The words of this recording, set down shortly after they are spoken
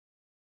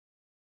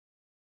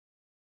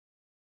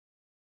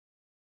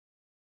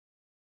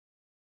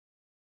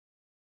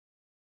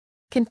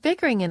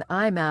Configuring an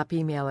IMAP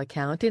email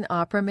account in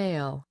Opera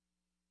Mail.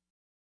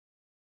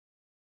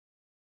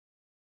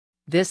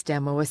 This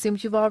demo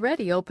assumes you've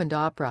already opened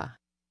Opera.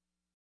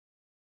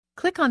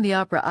 Click on the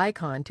Opera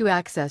icon to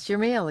access your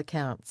mail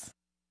accounts.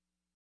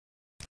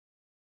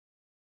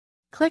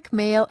 Click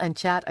Mail and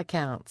Chat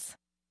Accounts.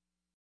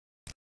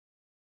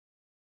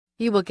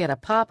 You will get a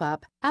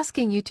pop-up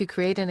asking you to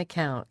create an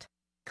account.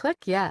 Click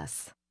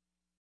Yes.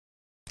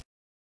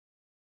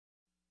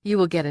 You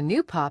will get a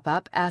new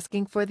pop-up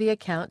asking for the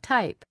account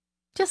type.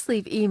 Just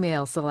leave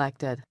Email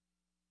selected.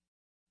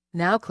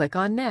 Now click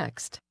on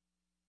Next.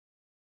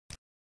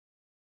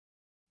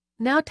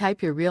 Now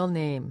type your real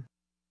name.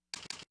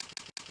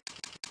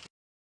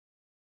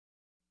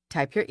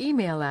 Type your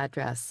email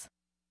address.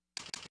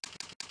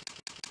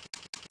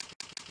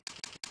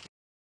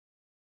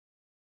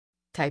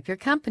 Type your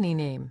company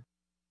name.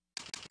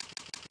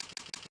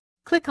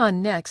 Click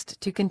on Next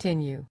to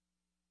continue.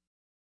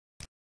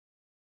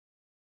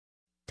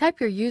 Type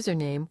your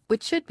username,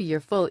 which should be your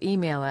full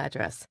email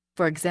address.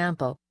 For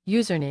example,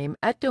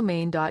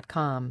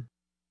 username@domain.com.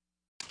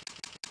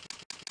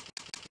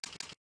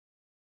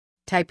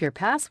 Type your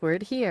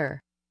password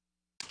here.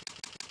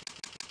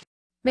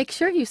 Make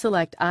sure you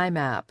select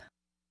IMAP.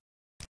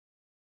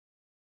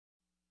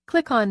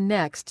 Click on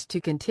Next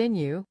to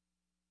continue.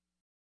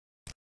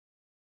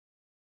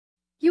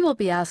 You will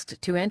be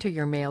asked to enter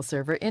your mail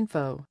server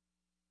info.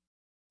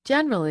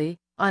 Generally,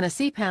 on a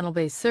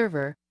cPanel-based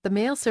server, the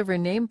mail server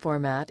name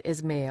format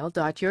is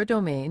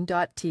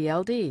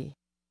mail.yourdomain.tld.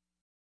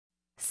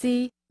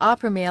 See,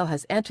 Opera Mail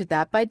has entered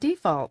that by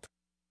default.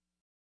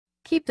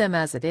 Keep them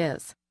as it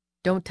is.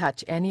 Don't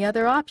touch any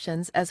other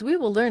options, as we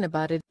will learn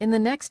about it in the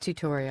next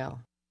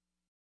tutorial.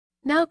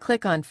 Now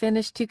click on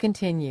Finish to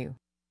continue.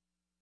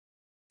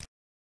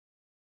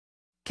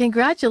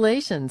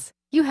 Congratulations!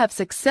 You have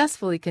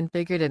successfully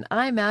configured an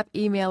IMAP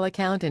email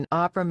account in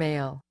Opera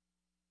Mail.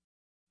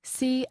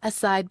 See, a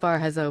sidebar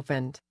has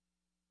opened.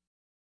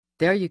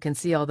 There you can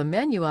see all the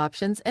menu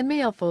options and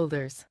mail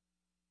folders.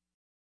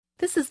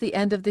 This is the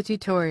end of the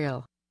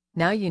tutorial.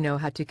 Now you know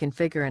how to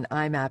configure an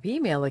IMAP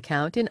email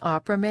account in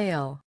Opera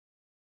Mail.